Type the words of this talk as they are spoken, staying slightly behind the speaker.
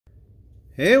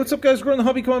Hey, what's up, guys? Growin The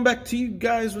Hobby coming back to you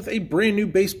guys with a brand new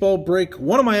baseball break.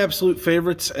 One of my absolute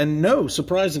favorites, and no,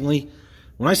 surprisingly,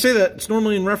 when I say that, it's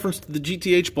normally in reference to the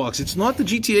GTH box. It's not the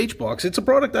GTH box. It's a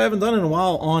product I haven't done in a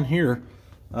while on here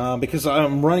because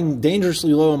I'm running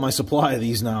dangerously low on my supply of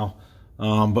these now.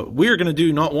 But we are going to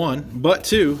do not one, but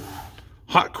two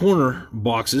hot corner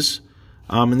boxes.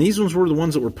 And these ones were the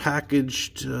ones that were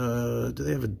packaged. Do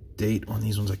they have a date on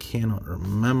these ones? I cannot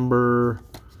remember.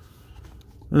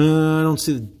 I don't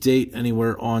see the date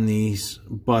anywhere on these,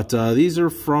 but these are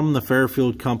from the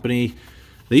Fairfield company.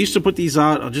 They used to put these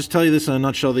out. I'll just tell you this in a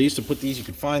nutshell. They used to put these, you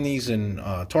could find these in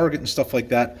Target and stuff like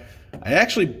that. I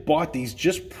actually bought these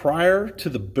just prior to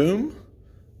the boom.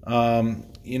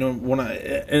 You know,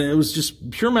 and it was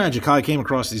just pure magic how I came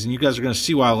across these, and you guys are going to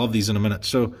see why I love these in a minute.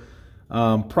 So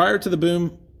prior to the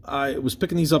boom, I was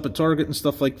picking these up at Target and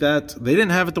stuff like that. They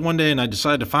didn't have it the one day, and I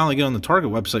decided to finally get on the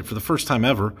Target website for the first time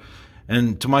ever.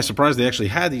 And to my surprise, they actually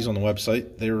had these on the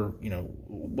website. They were, you know,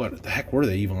 what the heck were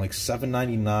they even? Like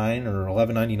 $7.99 or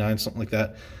 $11.99, something like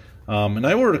that. And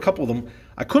I ordered a couple of them.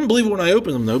 I couldn't believe it when I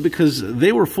opened them, though, because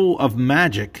they were full of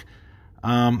magic.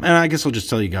 And I guess I'll just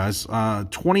tell you guys.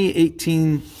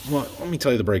 2018, well, let me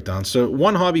tell you the breakdown. So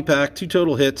 1 hobby pack, 2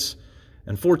 total hits,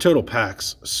 and 4 total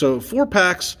packs. So 4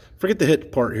 packs, forget the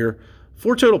hit part here.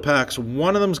 4 total packs.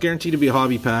 1 of them is guaranteed to be a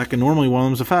hobby pack, and normally one of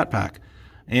them is a fat pack.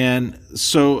 And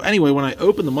so anyway, when I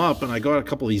opened them up and I got a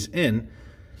couple of these in,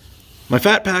 my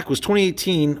fat pack was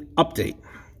 2018 update.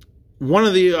 One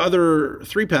of the other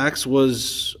 3 packs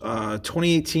was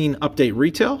 2018 update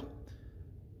retail.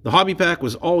 The hobby pack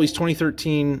was always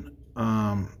 2013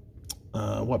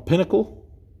 Pinnacle.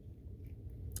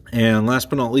 And last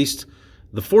but not least,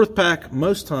 the 4th pack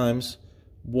most times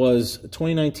was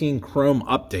 2019 Chrome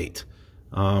update.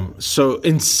 So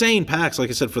insane packs, like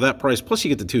I said, for that price, plus you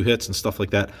get the 2 hits and stuff like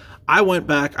that. I went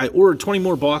back, I ordered 20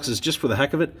 more boxes just for the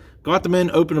heck of it, got them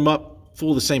in, opened them up,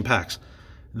 full of the same packs.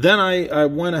 Then I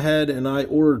went ahead and I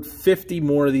ordered 50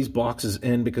 more of these boxes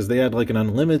in because they had like an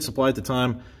unlimited supply at the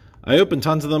time. I opened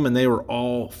tons of them and they were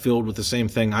all filled with the same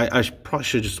thing. I probably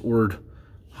should have just ordered,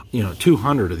 you know,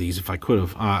 200 of these if I could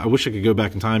have. I wish I could go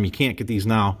back in time. You can't get these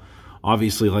now,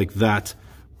 obviously, like that.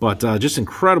 But just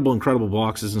incredible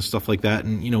boxes and stuff like that.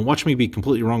 And, you know, watch me be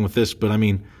completely wrong with this, but I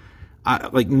mean,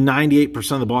 like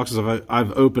 98% of the boxes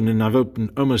I've opened, and I've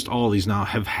opened almost all of these now,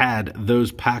 have had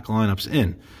those pack lineups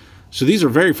in. So these are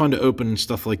very fun to open and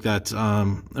stuff like that.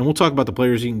 And we'll talk about the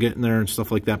players you can get in there and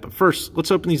stuff like that. But first, let's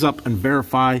open these up and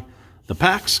verify the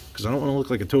packs, because I don't want to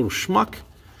look like a total schmuck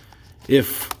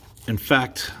if, in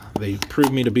fact, they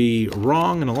prove me to be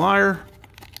wrong and a liar,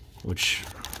 which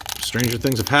stranger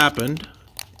things have happened.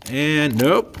 And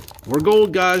nope, we're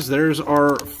gold, guys. There's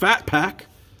our fat pack.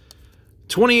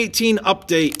 2018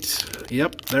 update.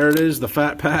 Yep, there it is, the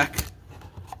fat pack.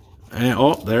 And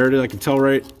oh, there it is. I can tell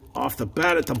right off the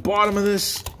bat at the bottom of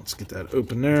this. Let's get that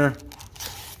open there.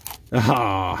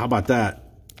 Ah, how about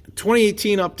that?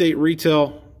 2018 update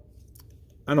retail.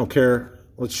 I don't care.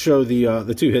 Let's show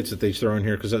the 2 hits that they throw in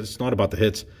here, because it's not about the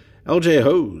hits. LJ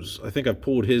Hose. I think I've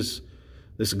pulled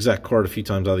this exact card a few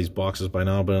times out of these boxes by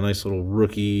now, but a nice little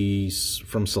rookie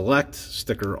from Select,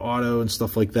 sticker auto and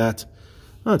stuff like that.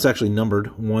 Oh, it's actually numbered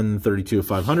 132 of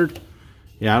 500.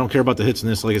 Yeah, I don't care about the hits in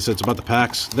this. Like I said, it's about the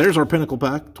packs. There's our Pinnacle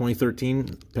pack,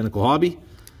 2013 Pinnacle Hobby.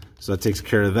 So that takes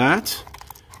care of that.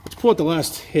 Let's pull out the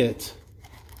last hit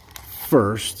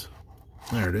first.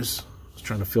 There it is. I was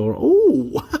trying to feel.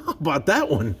 Oh, how about that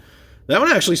one? That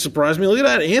one actually surprised me. Look at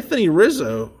that, Anthony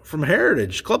Rizzo from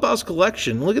Heritage Clubhouse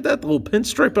Collection. Look at that, the little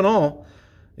pinstripe and all.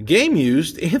 Game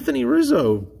used, Anthony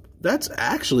Rizzo. That's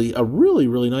actually a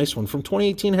really nice one from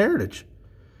 2018 Heritage.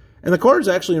 And the card's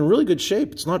actually in really good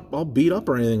shape. It's not all beat up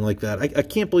or anything like that. I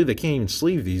can't believe they can't even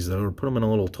sleeve these, though, or put them in a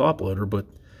little top loader, but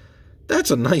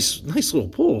that's a nice little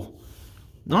pull.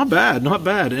 Not bad, not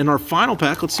bad. And our final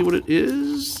pack, let's see what it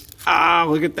is. Ah,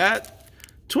 look at that.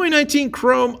 2019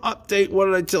 Chrome update. What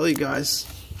did I tell you guys?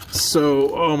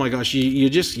 So, oh my gosh,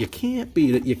 you can't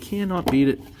beat it. You cannot beat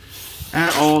it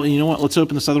at all. And you know what? Let's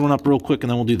open this other one up real quick, and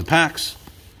then we'll do the packs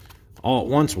all at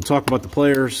once. We'll talk about the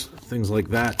players, things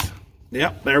like that.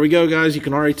 Yep, there we go, guys. You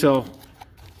can already tell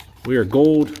we are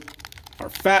gold. Our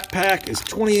fat pack is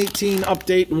 2018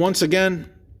 update once again.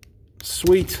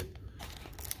 Sweet.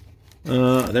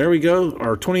 There we go.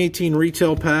 Our 2018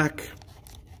 retail pack.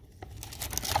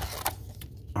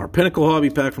 Our Pinnacle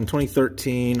Hobby pack from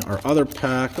 2013. Our other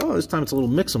pack. Oh, this time it's a little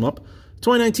mix them up.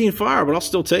 2019 Fire, but I'll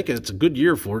still take it. It's a good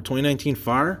year for it. 2019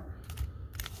 Fire.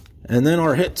 And then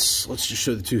our hits. Let's just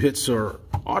show the 2 hits. Our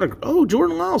autograph. Oh,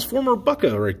 Jordan Lyles, former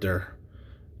Bucca right there.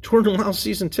 Jordan Lyles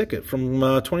season ticket from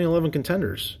 2011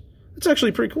 Contenders. It's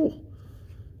actually pretty cool.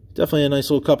 Definitely a nice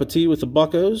little cup of tea with the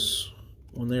Buccos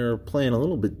when they were playing a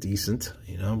little bit decent,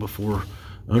 you know, before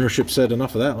ownership said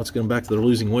enough of that. Let's get them back to their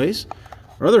losing ways.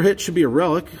 Our other hit should be a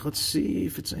relic. Let's see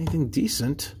if it's anything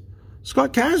decent.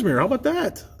 Scott Kazmir, how about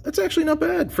that? That's actually not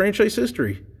bad. Franchise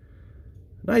history.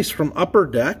 Nice, from Upper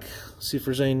Deck. Let's see if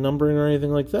there's any numbering or anything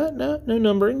like that. No, no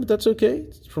numbering, but that's okay.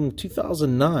 It's from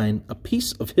 2009. A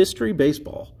piece of history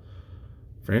baseball.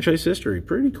 Franchise history.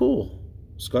 Pretty cool.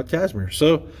 Scott Kazmir.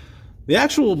 So the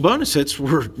actual bonus hits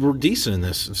were decent in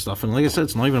this and stuff. And like I said,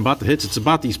 it's not even about the hits. It's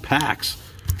about these packs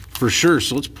for sure.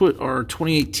 So let's put our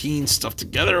 2018 stuff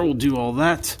together. We'll do all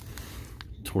that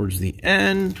towards the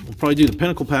end. We'll probably do the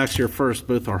Pinnacle packs here first.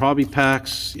 Both our hobby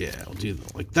packs. Yeah, we'll do them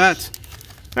like that.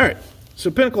 All right. So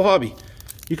Pinnacle Hobby,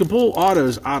 you can pull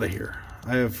autos out of here.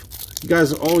 You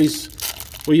guys always,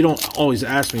 well, you don't always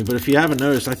ask me, but if you haven't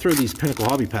noticed, I throw these Pinnacle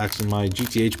Hobby packs in my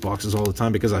GTH boxes all the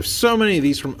time because I have so many of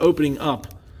these from opening up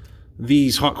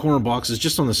these hot corner boxes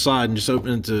just on the side and just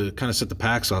opening to kind of set the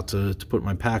packs out to put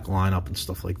my pack line up and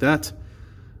stuff like that.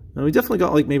 Now, we definitely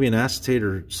got like maybe an acetate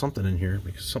or something in here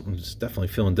because something's definitely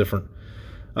feeling different.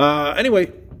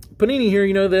 Anyway, Panini here,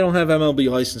 you know, they don't have MLB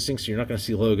licensing, so you're not going to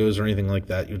see logos or anything like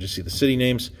that. You'll just see the city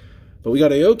names. But we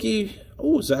got Aoki.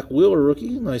 Oh, Zach Wheeler rookie.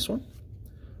 Nice one.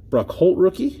 Brock Holt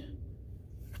rookie.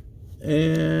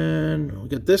 And we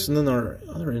got this, and then our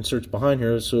other inserts behind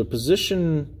here. So a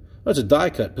position, oh, it's a die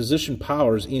cut. Position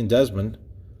Powers, Ian Desmond.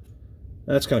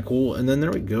 That's kind of cool. And then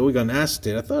there we go. We got an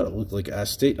acetate. I thought it looked like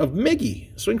acetate of Miggy.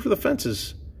 Swing for the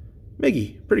fences.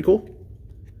 Miggy. Pretty cool.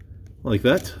 Like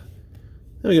that.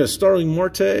 Then we got Starling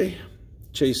Marte,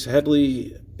 Chase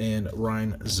Headley, and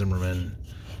Ryan Zimmerman.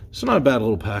 So not a bad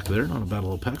little pack there. Not a bad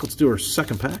little pack. Let's do our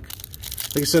second pack.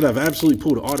 Like I said, I've absolutely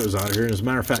pulled autos out of here. And as a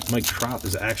matter of fact, Mike Trout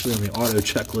is actually on the auto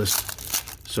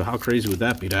checklist. So how crazy would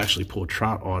that be to actually pull a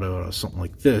Trout auto out of something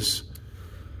like this?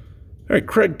 All right,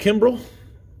 Craig Kimbrell,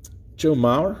 Joe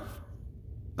Mauer,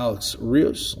 Alex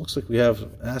Rios. Looks like we have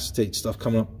acetate stuff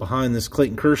coming up behind this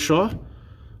Clayton Kershaw.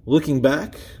 Looking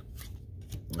back.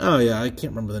 Oh, yeah, I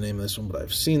can't remember the name of this one, but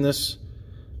I've seen this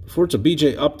before. It's a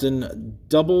B.J. Upton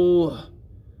double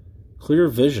clear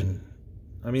vision.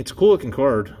 I mean, it's a cool-looking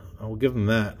card. I will give them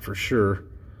that for sure.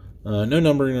 No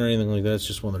numbering or anything like that. It's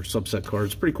just one of their subset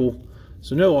cards. Pretty cool.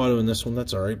 So no auto in this one.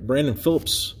 That's all right. Brandon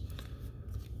Phillips,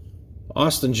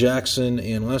 Austin Jackson,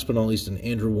 and last but not least, an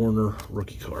Andrew Warner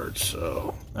rookie card.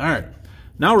 So, all right.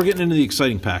 Now we're getting into the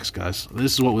exciting packs, guys.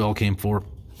 This is what we all came for.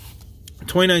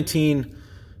 2019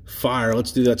 Fire.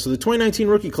 Let's do that. So the 2019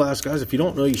 rookie class, guys, if you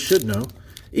don't know, you should know.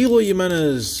 Eloy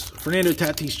Jimenez, Fernando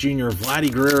Tatis Jr.,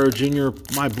 Vladdy Guerrero Jr.,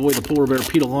 my boy, the Polar Bear,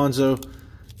 Pete Alonso,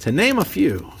 to name a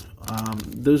few.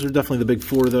 Those are definitely the big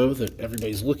four, though, that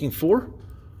everybody's looking for.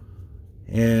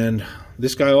 And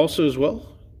this guy also as well,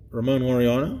 Ramon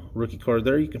Laureano, rookie card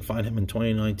there. You can find him in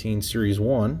 2019 Series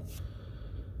 1.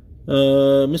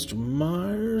 Mr.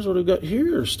 Myers, what do we got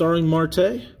here? Starling Marte.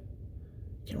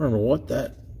 Can't remember what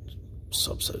that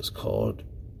subset is called.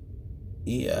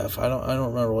 EF. I don't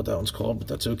remember what that one's called, but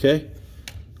that's okay.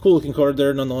 Cool looking card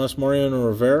there nonetheless. Mariano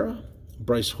Rivera,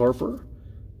 Bryce Harper,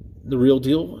 the real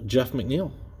deal, Jeff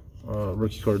McNeil.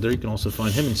 Rookie card there. You can also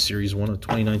find him in Series 1 of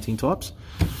 2019 Topps.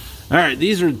 All right,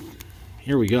 these are,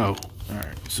 here we go. All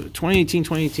right, so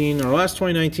 2018, our last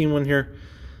 2019 one here.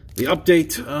 The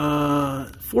update,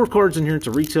 4 cards in here. It's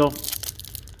a retail.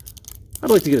 I'd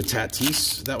like to get a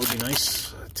Tatis. That would be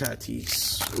nice.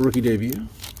 Tatis rookie debut.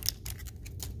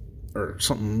 Or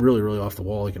something really, really off the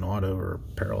wall, like an auto or a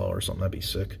parallel or something. That'd be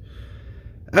sick.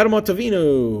 Adam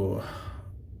Ottavino.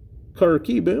 Carter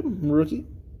Kieboom, rookie.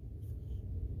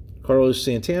 Carlos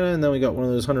Santana. And then we got one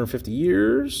of those 150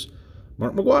 years.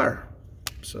 Mark McGwire.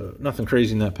 So nothing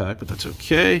crazy in that pack, but that's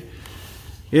okay.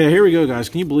 Yeah, here we go, guys.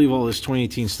 Can you believe all this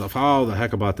 2018 stuff? How the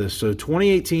heck about this? So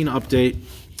 2018 update.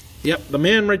 Yep, the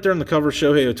man right there on the cover,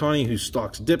 Shohei Ohtani, whose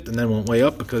stocks dipped and then went way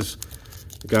up because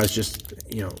the guy's just,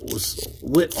 you know, was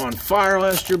lit on fire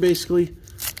last year, basically.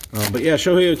 But yeah,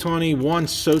 Shohei Ohtani, Juan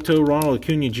Soto, Ronald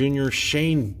Acuna Jr.,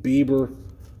 Shane Bieber,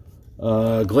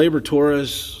 Gleyber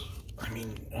Torres. I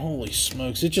mean, holy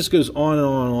smokes. It just goes on and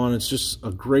on and on. It's just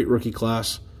a great rookie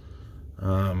class.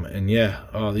 And yeah,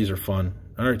 oh, these are fun.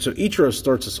 All right, so Ichiro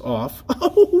starts us off.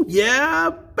 Oh, yeah,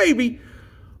 baby.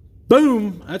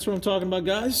 Boom. That's what I'm talking about,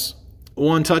 guys.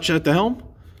 One touch at the helm.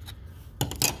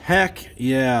 Heck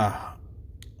yeah.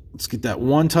 Let's get that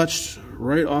one touch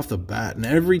right off the bat. And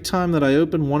every time that I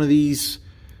open one of these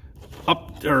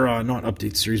not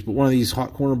update series, but one of these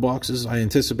hot corner boxes, I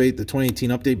anticipate the 2018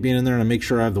 update being in there, and I make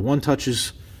sure I have the one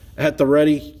touches at the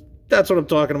ready. That's what I'm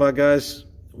talking about, guys.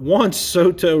 Juan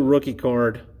Soto rookie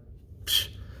card.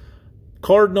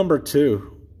 Card number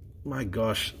 2. My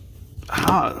gosh.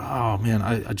 oh man,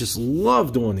 I just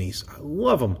love doing these. I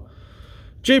love them.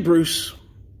 Jay Bruce,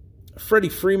 Freddie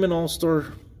Freeman All-Star.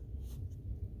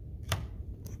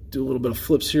 Do a little bit of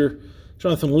flips here.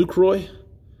 Jonathan Lucroy,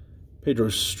 Pedro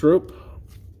Strop,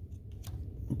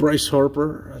 Bryce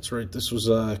Harper. That's right. This was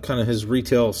kind of his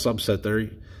retail subset there.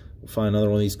 We'll find another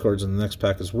one of these cards in the next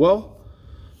pack as well.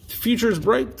 The future is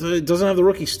bright. It doesn't have the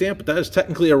rookie stamp, but that is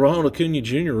technically a Ronald Acuna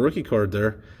Jr. rookie card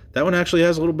there. That one actually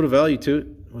has a little bit of value to it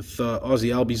with Ozzie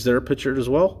Albies there pictured as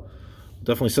well.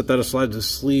 Definitely set that aside to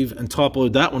sleeve and top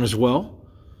load that one as well.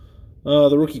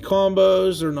 The rookie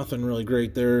combos, they're nothing really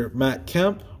great there. Matt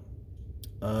Kemp,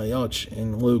 Yelich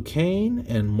and Lou Kane,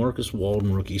 and Marcus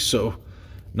Walden rookie. So,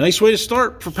 nice way to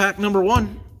start for pack number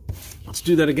 1. Let's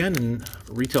do that again in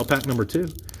retail pack number 2.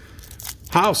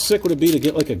 How sick would it be to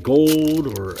get like a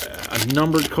gold or a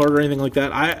numbered card or anything like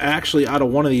that? I actually, out of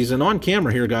one of these, and on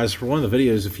camera here, guys, for one of the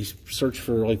videos, if you search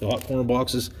for like the hot corner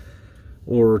boxes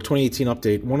or 2018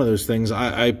 update, one of those things,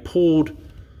 I pulled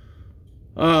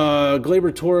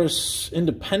Gleyber Torres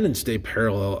Independence Day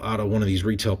parallel out of one of these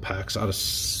retail packs, out of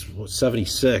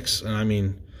 76. And I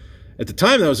mean, at the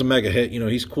time that was a mega hit. You know,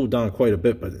 he's cooled down quite a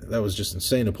bit, but that was just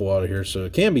insane to pull out of here. So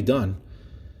it can be done.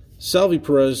 Salvi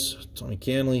Perez, Tommy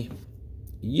Canley,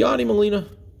 Yadi Molina.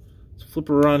 Let's flip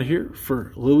around here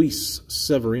for Luis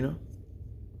Severino.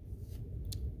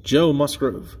 Joe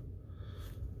Musgrove.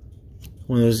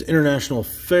 One of those international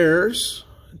affairs,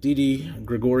 Didi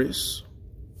Gregorius.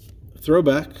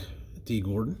 Throwback, D.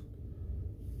 Gordon.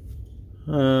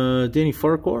 Danny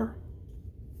Farquhar.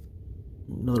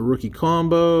 Another rookie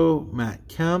combo, Matt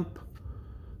Kemp.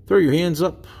 Throw your hands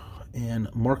up. And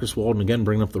Marcus Walden, again,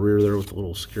 bringing up the rear there with a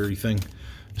little security thing.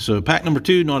 So pack number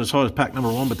 2, not as hot as pack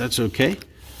number 1, but that's okay.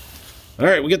 All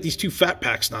right, we got these 2 fat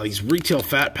packs now, these retail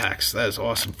fat packs. That is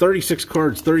awesome. 36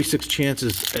 cards, 36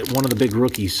 chances at one of the big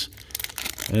rookies.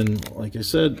 And like I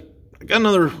said, I got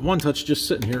another one touch just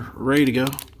sitting here, ready to go.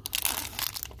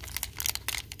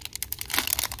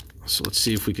 So let's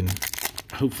see if we can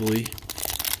hopefully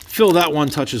fill that one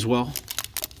touch as well.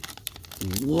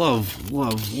 Love,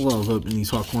 love, love opening these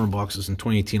hot corner boxes in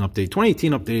 2018 update.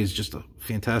 2018 update is just a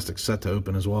fantastic set to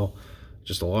open as well.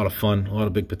 Just a lot of fun, a lot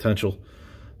of big potential.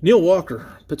 Neil Walker,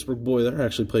 Pittsburgh boy there,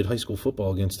 actually played high school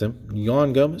football against him.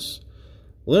 Yon Gomez,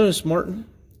 Leonis Martin,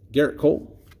 Garrett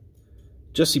Cole,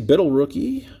 Jesse Biddle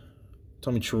rookie,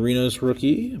 Tommy Chirinos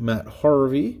rookie, Matt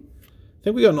Harvey. I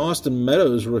think we got an Austin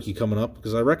Meadows rookie coming up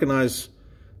because I recognize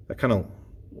that kind of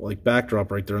like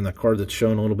backdrop right there in that card that's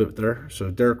shown a little bit there.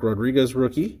 So Derek Rodriguez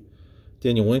rookie,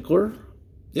 Daniel Winkler.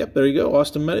 Yep, there you go.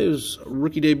 Austin Meadows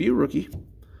rookie debut rookie.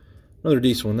 Another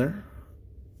decent one there.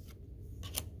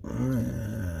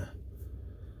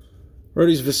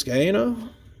 Rodis Vizcaino,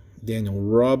 Daniel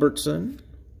Robertson,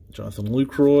 Jonathan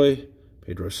Lucroy,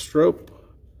 Pedro Strop,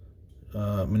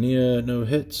 Mania no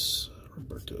hits,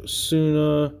 Roberto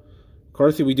Osuna.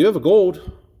 McCarthy, we do have a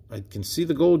gold. I can see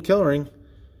the gold coloring.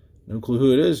 No clue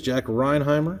who it is. Jack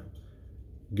Reinheimer.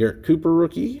 Garrett Cooper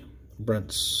rookie.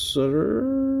 Brent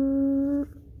Sutter.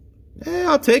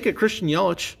 I'll take it. Christian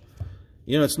Yelich.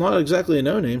 You know, it's not exactly a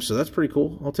no-name, so that's pretty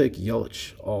cool. I'll take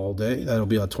Yelich all day. That'll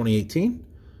be on 2018.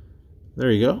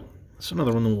 There you go. That's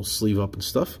another one that we'll sleeve up and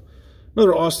stuff.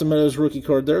 Another Austin Meadows rookie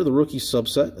card there. The rookie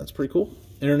subset. That's pretty cool.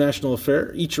 International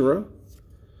Affair. Ichiro.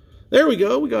 There we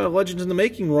go. We got a Legends in the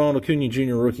Making Ronald Acuna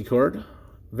Jr. rookie card.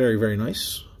 Very, very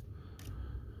nice.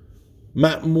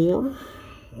 Matt Moore.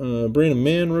 Brandon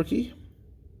Mann rookie.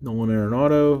 Nolan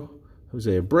Arenado.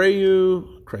 Jose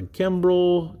Abreu. Craig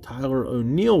Kimbrell. Tyler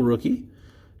O'Neill rookie.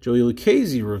 Joey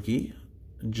Lucchese rookie.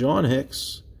 John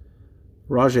Hicks.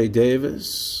 Rajay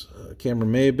Davis.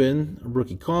 Cameron Maben.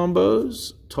 Rookie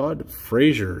combos. Todd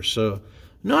Frazier. So,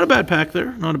 not a bad pack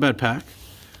there. Not a bad pack.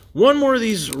 One more of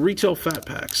these retail fat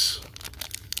packs.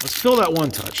 Let's fill that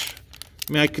one touch.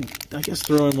 I mean, I guess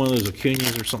throw in one of those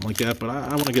Acunas or something like that, but I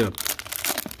want to get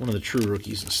one of the true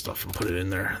rookies and stuff and put it in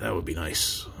there. That would be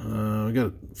nice. We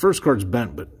got first card's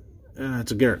bent, but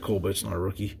it's a Garrett Cole, but it's not a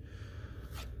rookie.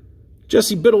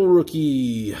 Jesse Biddle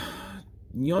rookie.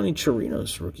 Yonny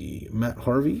Chirinos rookie. Matt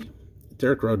Harvey.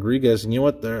 Derek Rodriguez. And you know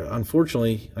what?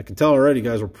 Unfortunately, I can tell already,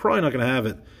 guys, we're probably not going to have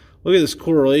it. Look at this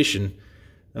correlation.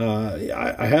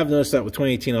 I have noticed that with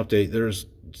 2018 update, there's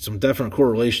some definite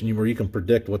correlation where you can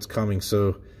predict what's coming.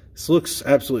 So this looks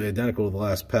absolutely identical to the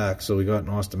last pack. So we got an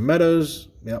Austin Meadows.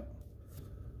 Yep.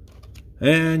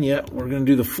 And yeah, we're going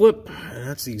to do the flip. And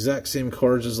that's the exact same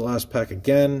cards as the last pack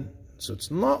again. So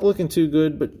it's not looking too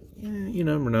good, but you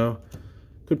never know.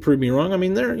 Could prove me wrong. I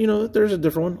mean, there's a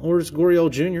different one. Or it's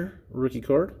Gurriel Jr., rookie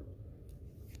card.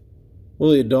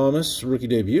 Willie Adames, rookie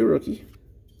debut rookie.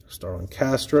 Starlin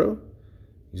Castro.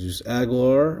 Jesus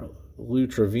Aguilar, Lou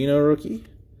Trevino rookie.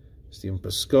 Stephen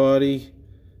Piscotty.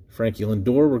 Frankie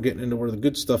Lindor. We're getting into where the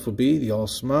good stuff would be. The All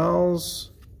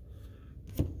Smiles.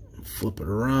 Flip it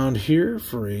around here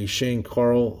for a Shane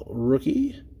Carl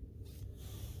rookie.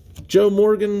 Joe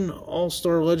Morgan,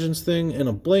 All-Star Legends thing in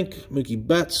a blink. Mookie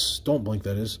Betts, don't blink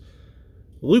that is.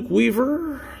 Luke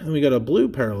Weaver, and we got a blue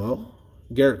parallel.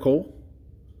 Garrett Cole.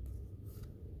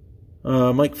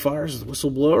 Mike Fires, the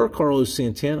whistleblower. Carlos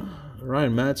Santana.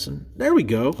 Ryan Madsen. There we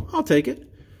go. I'll take it.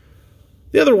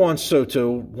 The other Juan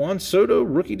Soto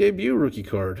rookie debut rookie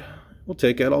card. We'll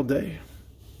take that all day.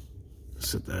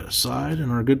 Set that aside in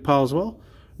our good pile as well.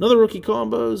 Another rookie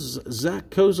combos. Zach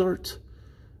Cozart.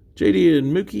 JD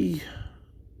and Mookie,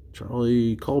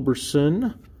 Charlie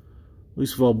Culberson,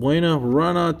 Luis Valbuena.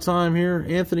 Run out of time here.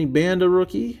 Anthony Banda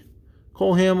rookie,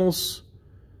 Cole Hamels,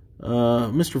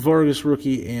 Mr. Vargas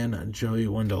rookie, and Joey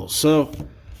Wendell. So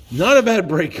not a bad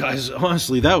break, guys.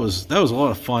 Honestly, that was a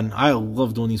lot of fun. I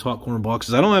love doing these hot corner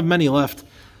boxes. I don't have many left.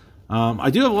 I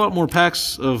do have a lot more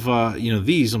packs of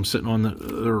these I'm sitting on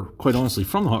that are quite honestly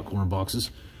from the hot corner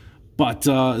boxes. But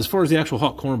as far as the actual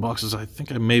hot corner boxes, I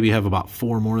think I maybe have about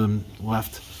 4 more of them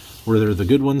left where they're the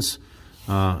good ones.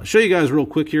 Show you guys real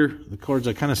quick here the cards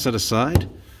I kind of set aside.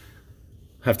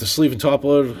 Have to sleeve and top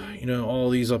load,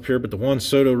 all these up here. But the Juan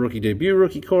Soto rookie debut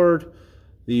rookie card,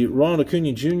 the Ronald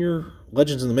Acuna Jr.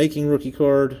 Legends in the Making rookie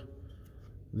card,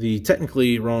 the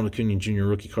technically Ronald Acuna Jr.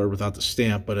 rookie card without the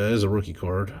stamp, but it is a rookie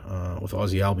card with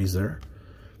Ozzie Albies there.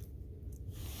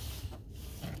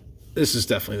 This is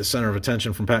definitely the center of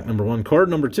attention from pack number 1. Card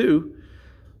number 2,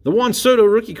 the Juan Soto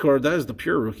rookie card. That is the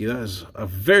pure rookie. That is a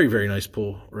very, very nice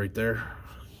pull right there.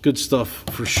 Good stuff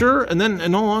for sure. And then,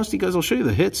 in all honesty, guys, I'll show you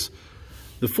the hits.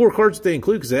 The 4 cards that they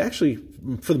include, because they actually,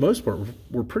 for the most part,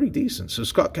 were pretty decent. So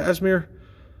Scott Kazmir,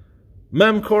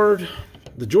 Mem card,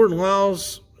 the Jordan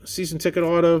Lyles season ticket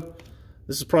auto.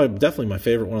 This is probably definitely my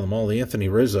favorite one of them all. The Anthony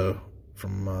Rizzo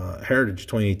from Heritage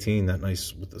 2018. That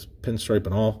nice with the pinstripe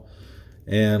and all.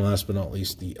 And last but not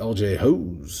least, the LJ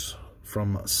Hose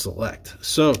from Select.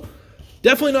 So,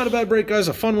 definitely not a bad break, guys.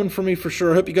 A fun one for me for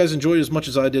sure. I hope you guys enjoyed as much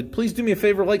as I did. Please do me a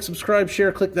favor, like, subscribe,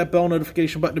 share, click that bell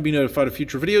notification button to be notified of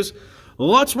future videos.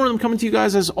 Lots more of them coming to you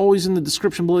guys, as always, in the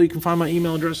description below. You can find my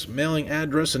email address, mailing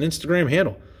address, and Instagram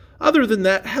handle. Other than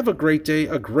that, have a great day,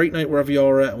 a great night wherever you all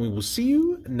are at, and we will see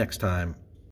you next time.